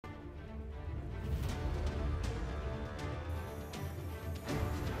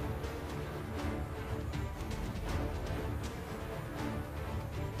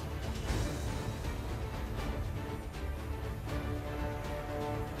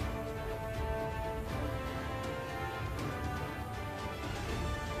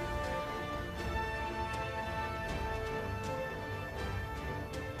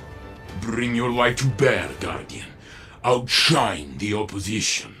Bring your light to bear, Guardian. Outshine the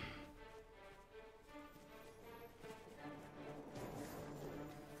opposition.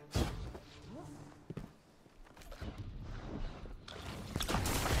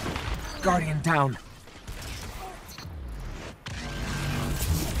 Guardian down.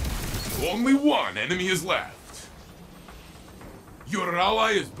 Only one enemy is left. Your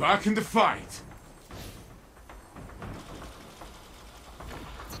ally is back in the fight.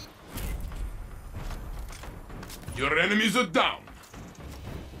 Your enemies are down.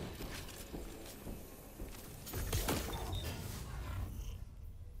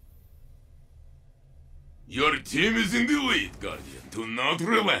 Your team is in the lead, Guardian. Do not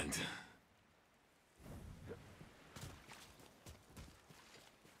relent.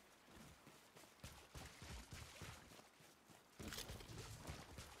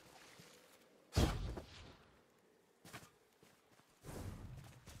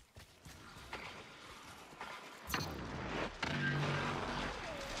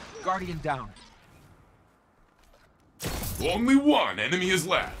 Guardian down. Only one enemy is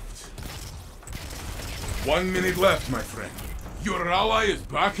left. 1 minute left, my friend. Your ally is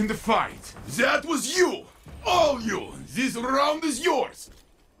back in the fight. That was you! All you! This round is yours!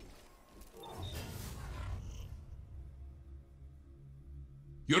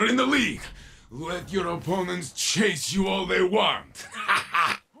 You're in the league! Let your opponents chase you all they want!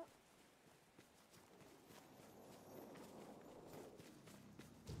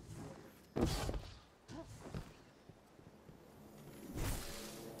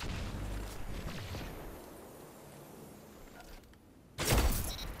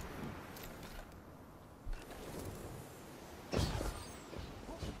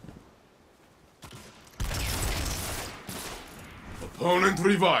 Opponent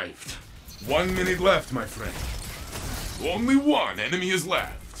revived. 1 minute left, my friend. Only one enemy is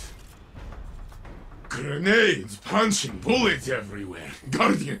left. Grenades, punching, bullets everywhere.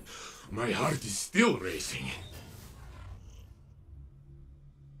 Guardian, my heart is still racing.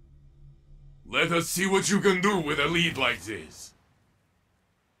 Let us see what you can do with a lead like this.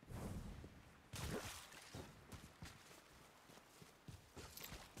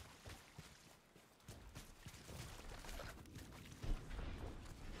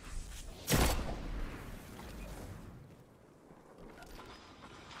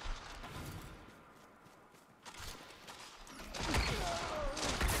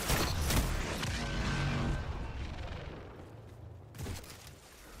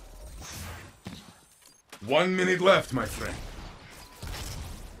 One minute left, my friend.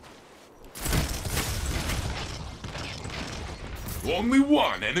 Only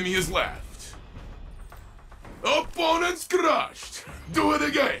one enemy is left. Opponents crushed. Do it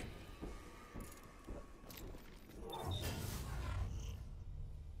again.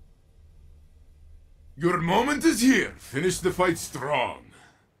 Your moment is here. Finish the fight strong.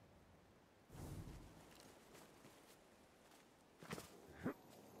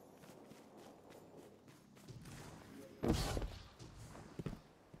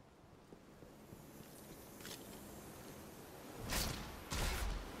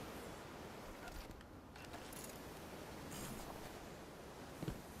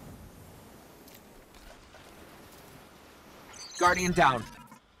 Guardian down.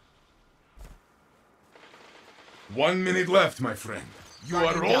 1 minute left, my friend. You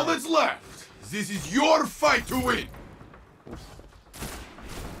are all that's left. This is your fight to win.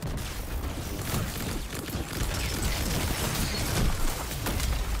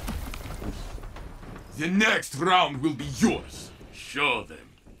 The next round will be yours. Show them.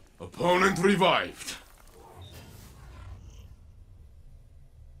 Opponent revived.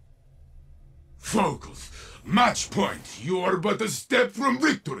 Focus. Match point. You are but a step from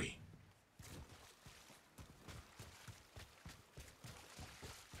victory.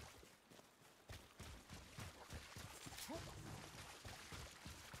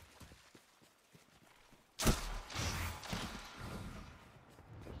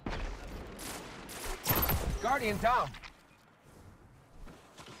 Guardian down.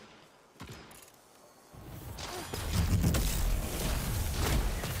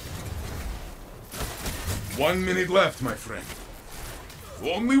 One minute left, my friend.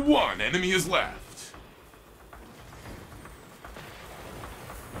 Only one enemy is left.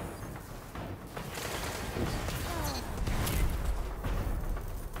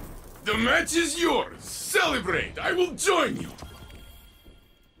 The match is yours. Celebrate. I will join you.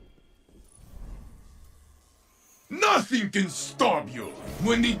 Nothing can stop you.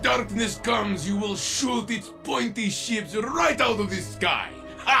 When the darkness comes, you will shoot its pointy ships right out of the sky.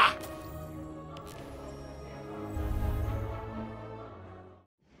 Ha!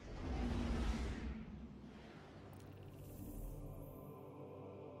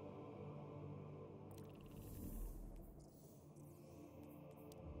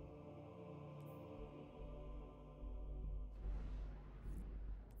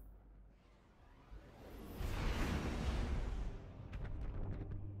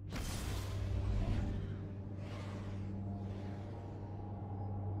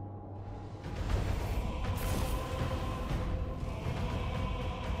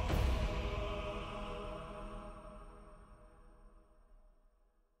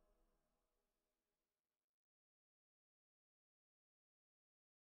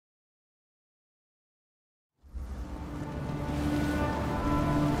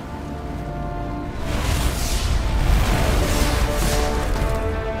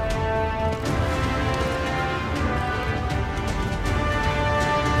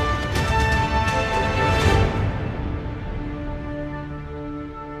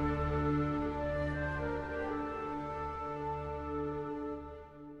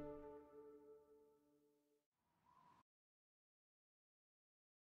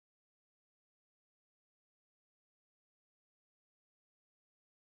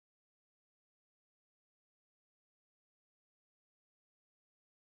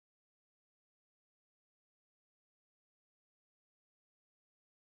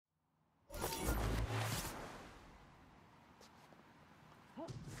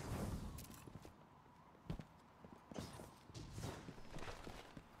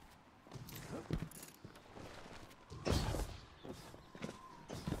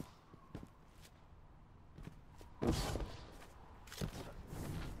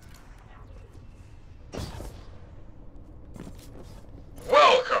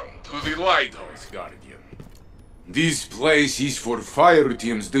 Welcome to the Lighthouse, Guardian. This place is for fire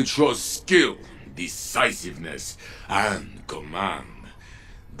teams that show skill, decisiveness, and command.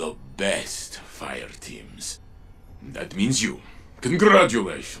 The best fire teams. That means you.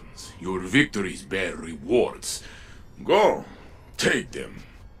 Congratulations. Your victories bear rewards. Go. Take them.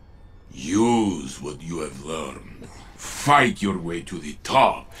 Use what you have learned. Fight your way to the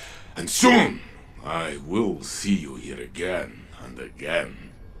top. And soon, I will see you here again and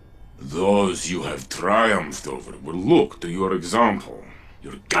again. Those you have triumphed over will look to your example,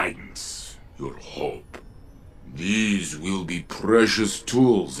 your guidance, your hope. These will be precious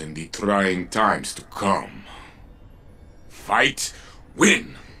tools in the trying times to come. Fight,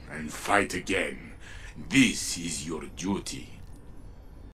 win, and fight again. This is your duty.